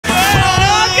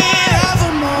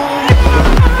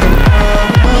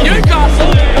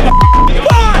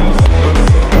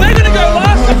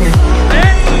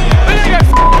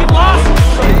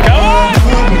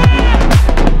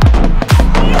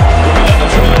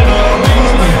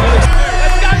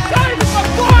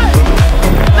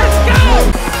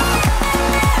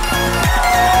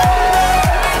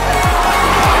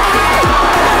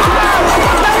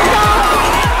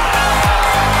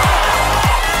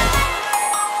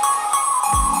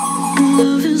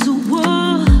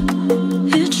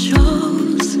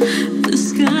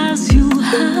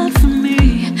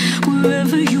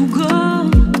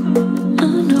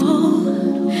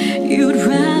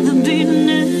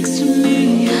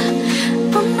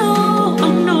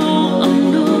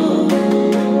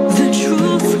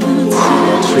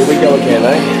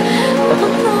eh?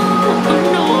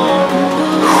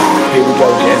 Here we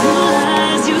go again.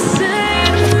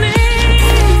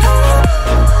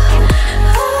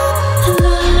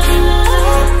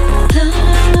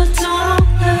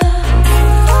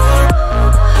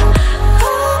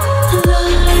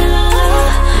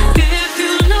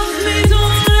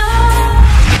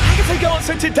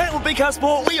 So today on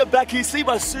BKRsport, we are back here,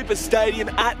 Cbus Super Stadium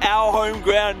at our home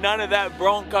ground. None of that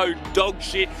Bronco dog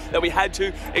shit that we had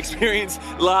to experience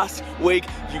last week.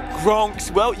 You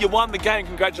Gronks. Well, you won the game,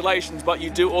 congratulations, but you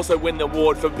do also win the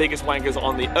award for biggest wankers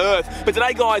on the earth. But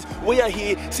today, guys, we are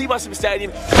here, Cbus Super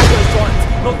Stadium,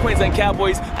 Titans, North Queensland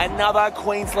Cowboys, another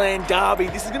Queensland derby.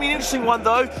 This is going to be an interesting one,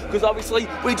 though, because obviously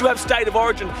we do have State of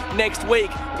Origin next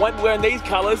week. When we're in these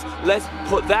colours, let's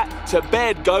put that to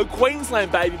bed. Go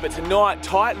Queensland, baby. But tonight,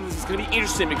 Titans is going to be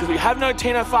interesting because we have no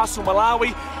Tino Fasil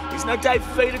Malawi. There's no Dave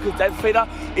Feeder because Dave Feeder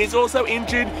is also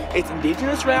injured. It's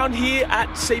Indigenous round here at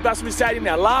Cbus Super Stadium.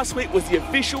 Now, last week was the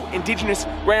official Indigenous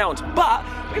round, but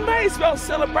we may as well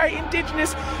celebrate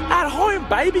Indigenous at home,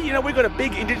 baby. You know, we've got a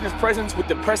big Indigenous presence with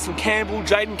the Preston Campbell,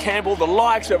 Jaden Campbell, the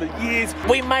likes over the years.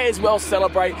 We may as well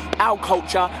celebrate our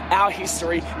culture, our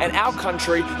history, and our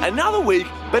country another week,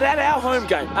 but at our home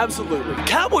game, absolutely.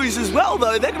 Cowboys as well,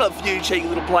 though, they've got a few cheeky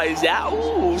little players out.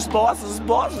 Ooh, spicy.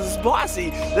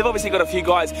 They've obviously got a few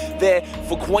guys there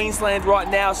for Queensland right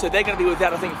now, so they're going to be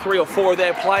without, I think, 3 or 4 of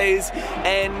their players,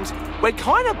 and we're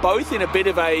kind of both in a bit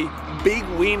of a big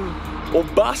win or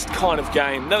bust kind of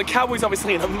game. Now, the Cowboys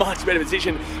obviously in a much better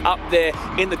position up there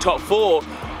in the top 4,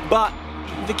 but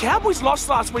the Cowboys lost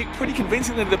last week pretty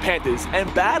convincingly to the Panthers,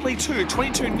 and badly too,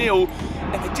 22-0,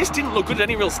 and they just didn't look good at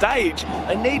any real stage.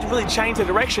 They need to really change their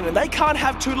direction, and they can't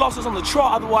have 2 losses on the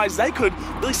trot, otherwise they could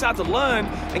really start to learn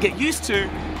and get used to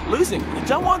losing. You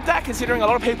don't want that, considering a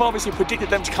lot of people obviously predicted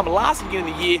them to come last at the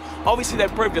beginning of the year. Obviously they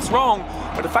proved us wrong,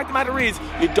 but the fact of the matter is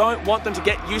you don't want them to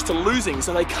get used to losing,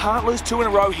 so they can't lose 2 in a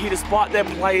row here despite their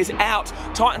players out.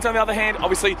 Titans, on the other hand,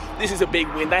 obviously this is a big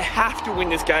win. They have to win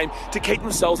this game to keep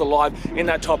themselves alive in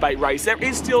that top 8 race. There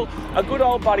is still a good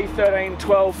old buddy 13,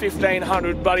 12,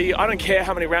 1500 buddy. I don't care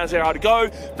how many rounds there are to go.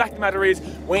 Fact of the matter is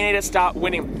we need to start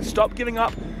winning. Stop giving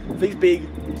up these big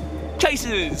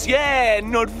chases. Yeah,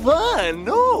 not fun.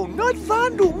 No, not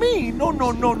fun to me. No.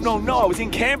 I was in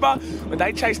Canberra when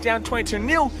they chased down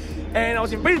 22-0, and I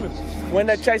was in Brisbane when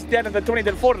they chased down to the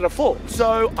 24-4.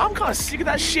 So I'm kind of sick of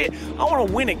that shit. I want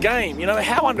to win a game. You know,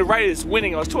 how underrated is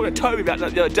winning? I was talking to Toby about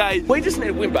that the other day. We just need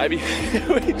to win, baby.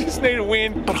 We just need to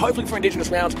win. But hopefully for Indigenous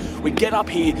rounds, we get up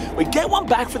here, we get one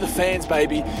back for the fans,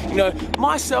 baby. You know,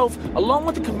 myself, along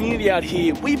with the community out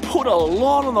here, we put a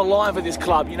lot on the line for this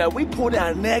club. You know, we put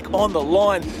our neck on the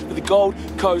line for the Gold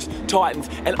Coast Titans.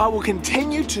 And I will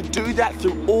continue to do that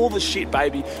through all the shit,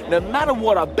 baby. No matter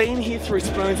what, I've been here through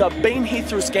spoons, I've been here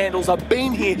through scandals, I've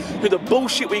been here through the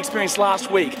bullshit we experienced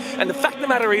last week. And the fact of the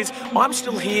matter is, I'm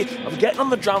still here, I'm getting on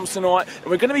the drums tonight, and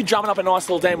we're going to be drumming up a nice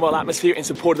little damn well atmosphere in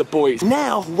support of the boys.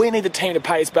 Now, we need the team to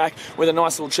pay us back with a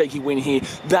nice little cheeky win here.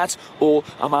 That's all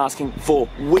I'm asking for.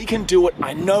 We can do it.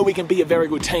 I know we can be a very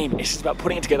good team. It's just about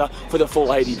putting it together for the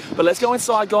full 80. But let's go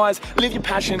inside, guys. Live your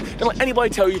passion. Don't let anybody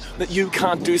tell you that you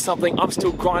can't do something. I'm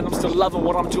still grinding. I'm still loving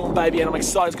what I'm doing, baby, and I'm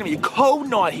excited. It's going to be a cold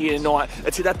night here tonight.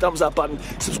 Let's hit that thumbs up button.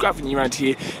 Subscribe if you're around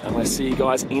here, and let's see you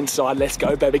guys inside. Let's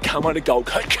go, baby. Come on to Gold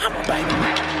Coast. Come on, baby.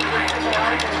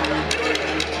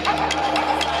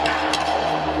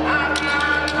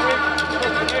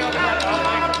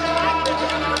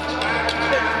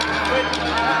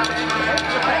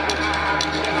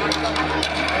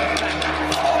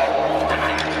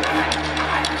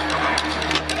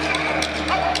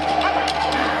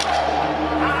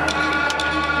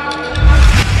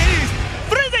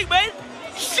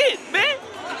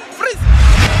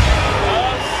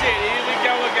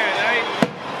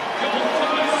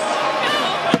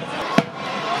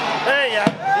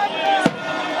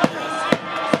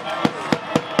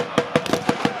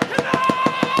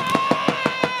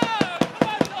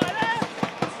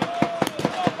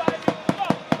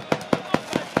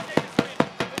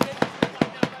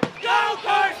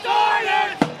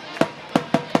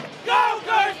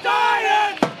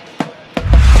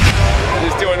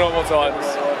 Normal times.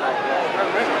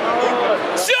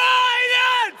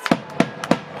 Silence!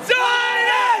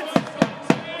 Silence!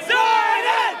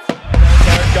 Silence!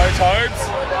 Go Toads!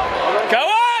 Go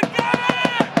on! Go on!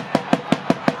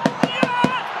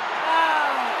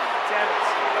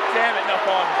 Damn it, knock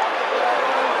on.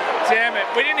 Damn it.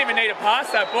 We didn't even need to pass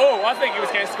that ball. I think he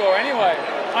was going to score anyway.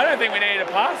 I don't think we needed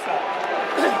to pass that.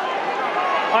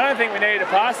 I don't think we needed to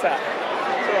pass that.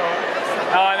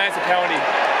 Oh, and that's a penalty.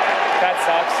 That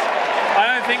sucks. I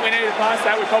don't think we needed to pass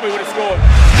that. We probably would have scored.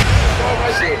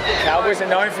 Cowboys are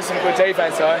known for some good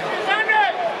defense, though.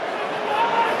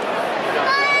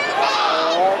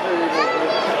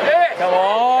 Come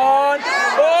on!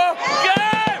 Oh, go!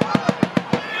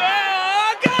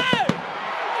 Oh, go!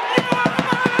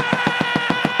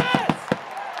 Yes!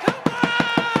 Come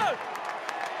on!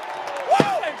 Woo!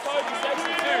 And Toby's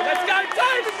section 2. Let's go,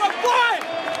 Toby, my boy!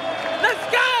 Let's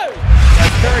go!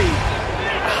 It's very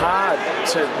hard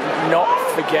to not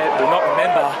forget or not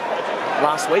remember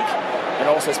last week, and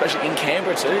also especially in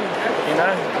Canberra too, you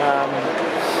know.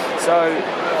 So,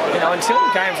 you know, until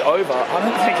the game's over, I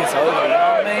don't think it's over, you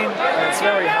know what I mean? And it's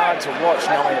very hard to watch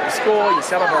knowing that you score, you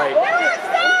celebrate.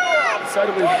 So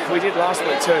did we did last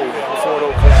week too, before it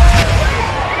all collapsed.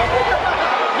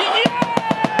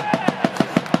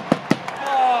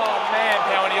 Oh man,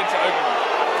 Power into open.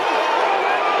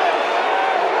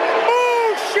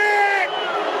 Oh shit!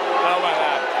 I don't know about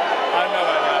that. I don't know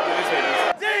about that, but this is.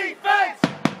 Defense!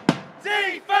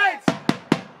 Defense!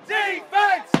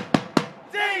 Defense!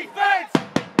 Defense!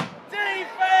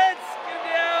 Defense! Get him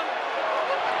down.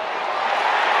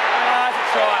 It's a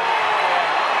try.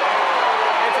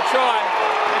 It's a try.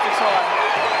 It's a try.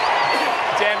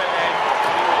 Damn it, man.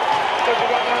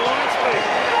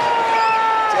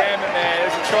 Damn it, man.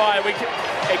 It's a try.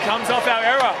 It comes off our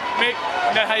error. Mick,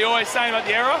 you know how you always say about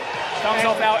the error? It comes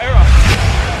off our error.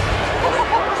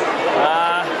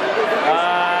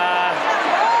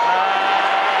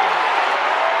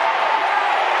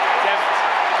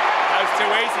 Too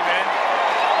easy, man.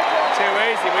 Too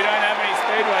easy. We don't have any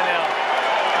speed right now.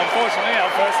 Unfortunately,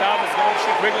 our first half has gone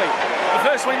shit quickly. The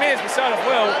first 20 minutes we started off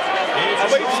well.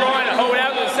 Are we trying to hold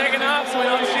out to the second half so we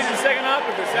don't shit in the second half?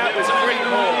 Because that was pretty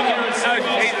cool. No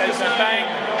Jesus, bang,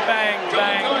 bang,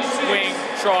 bang, swing,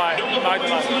 try, motor.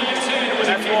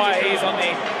 That's why he's on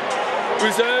the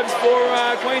reserves for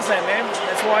Queensland, man.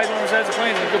 That's why he's on the reserves for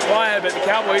Queensland. Good player, but the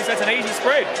Cowboys, that's an easy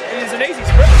spread. It is an easy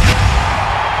spread.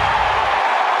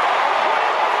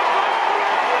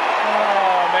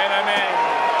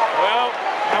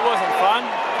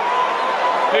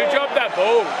 Who dropped that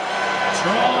ball?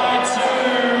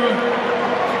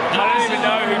 I don't even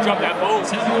know who dropped that ball.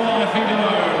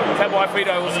 Cbus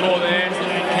Fido will score there.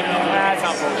 That's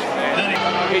unfortunate,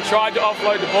 man. He tried to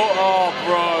offload the ball. Oh,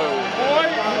 bro.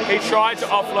 He tried to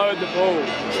offload the ball.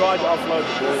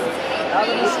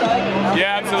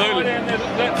 Yeah, absolutely.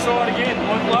 Left side again,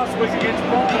 like last week against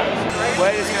Broncos.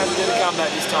 We're just going to do the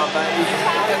comeback this time, baby.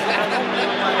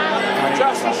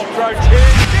 Justice approach here.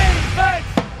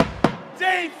 Defense!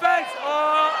 Defense!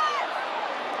 Oh!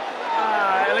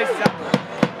 At least it's up.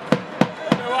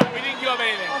 Alright, we didn't give up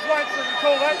anything. I was waiting for him to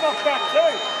call that knockback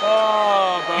too.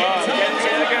 Oh, but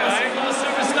Cbus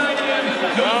Super Stadium.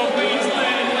 Well,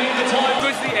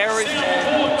 because the errors,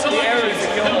 man. The errors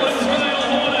are killing us.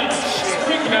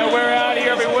 Shit. You know, we're out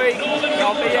here every week.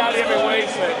 I'll be out every week,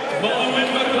 but...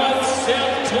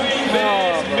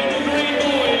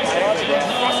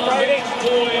 Frustrating.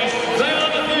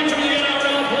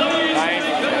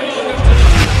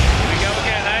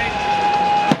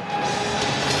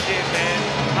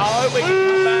 We can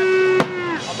come back.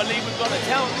 I believe we've got the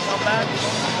talent to come back.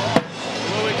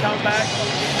 Will we come back?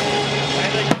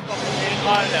 I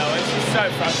don't know, it's just so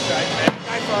frustrating, man.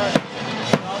 Go for it.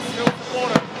 I'll still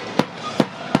support it.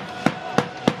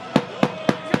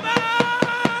 Come on!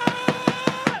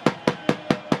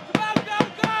 Come on, go,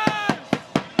 guys!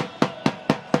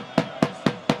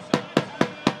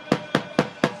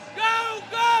 Go,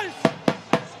 guys!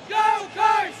 Go,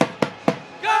 guys!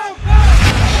 Go, guys!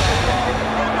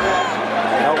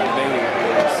 Help me,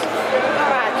 boys.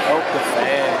 Help the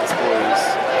fans, boys.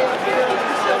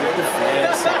 Help the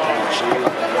fans.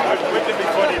 Wouldn't it be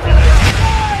funny if you did?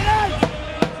 Silence!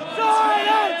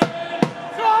 Silence!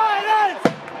 Silence!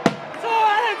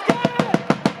 Silence!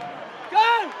 Go! Go!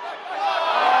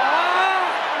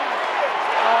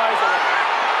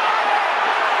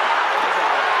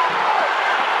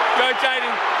 Go,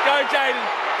 Jaden! Go, Jaden!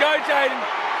 Go, Jaden!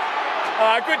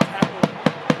 Good tackle.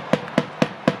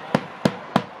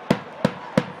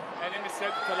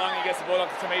 He gets the ball up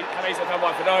to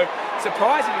Cbus.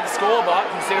 Surprising in the score, but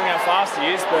considering how fast he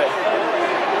is, but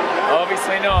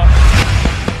obviously not.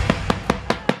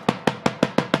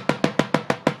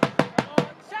 Oh,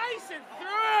 chasing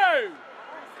through!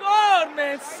 God,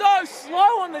 man, so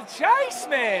slow on the chase,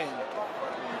 man.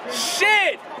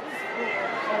 Shit!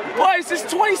 Boys, it's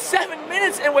 27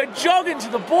 minutes and we're jogging to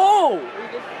the ball.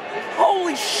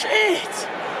 Holy shit!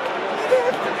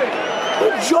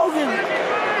 We're jogging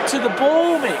to the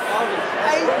ball, mate.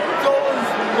 $8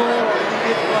 more.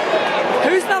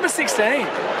 Who's number 16?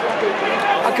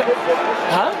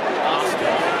 Huh?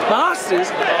 Masters.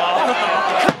 Come on!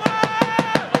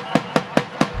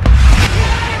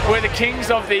 We're the kings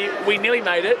of the, we nearly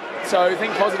made it, so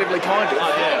think positively kind of.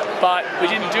 Oh, yeah. But we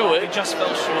didn't do it. We just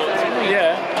fell short.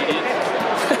 Yeah.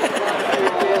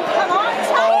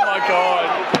 Oh my god.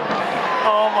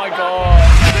 Oh my god.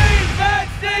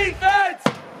 Defense! Defense!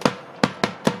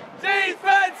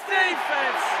 Defense!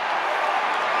 Defense!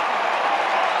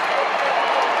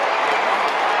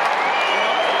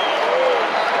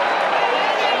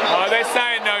 Oh, they're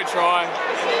saying no try.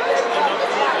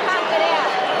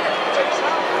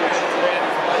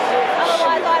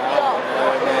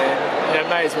 Yeah,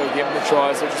 may as well give him the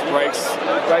try, so it just breaks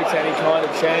any kind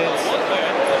of chance.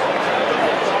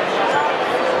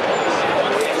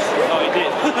 Oh, he did.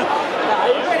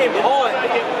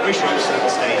 Cbus Super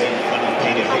Stadium, one of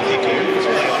Peter Hickey, who's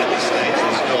playing at this stage,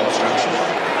 there's no obstruction.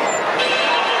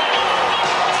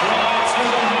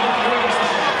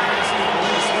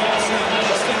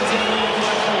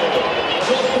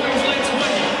 Queensland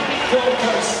 20, Gold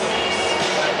Coast 6.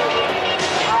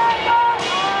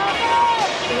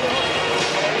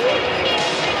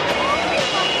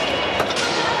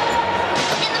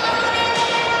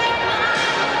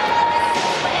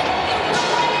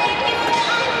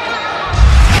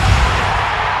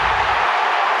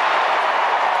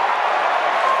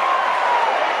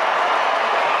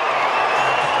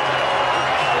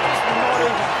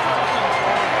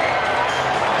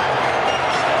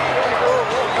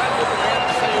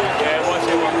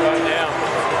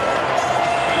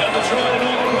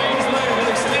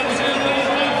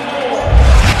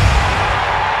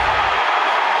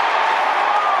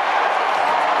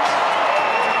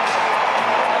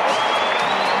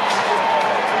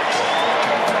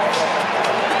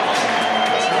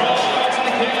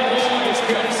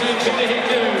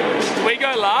 We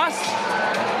go last,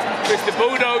 because the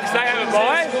Bulldogs, they have a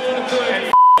bye,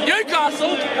 and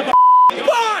Newcastle have a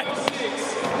bye!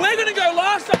 We're going to go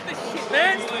last on this shit,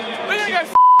 man. We're going to go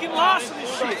last on this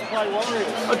shit. Play Warriors.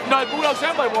 No, Bulldogs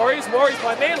don't play Warriors. Warriors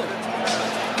play Manly.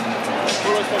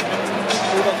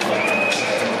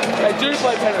 They do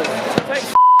play Penrith.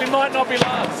 Thanks, we might not be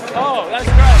last. Oh, that's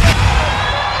great.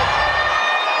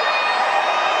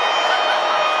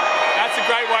 That's a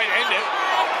great way to end it.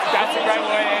 That's a great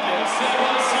way to end it.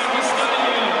 Cbus Super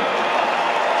Stadium.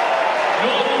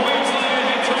 Northern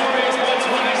Queensland victorious by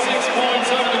 26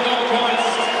 points over the Gold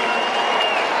Coast.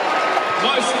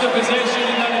 Most of the possession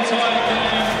in that entire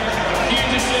game.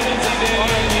 Huge ascendancy there.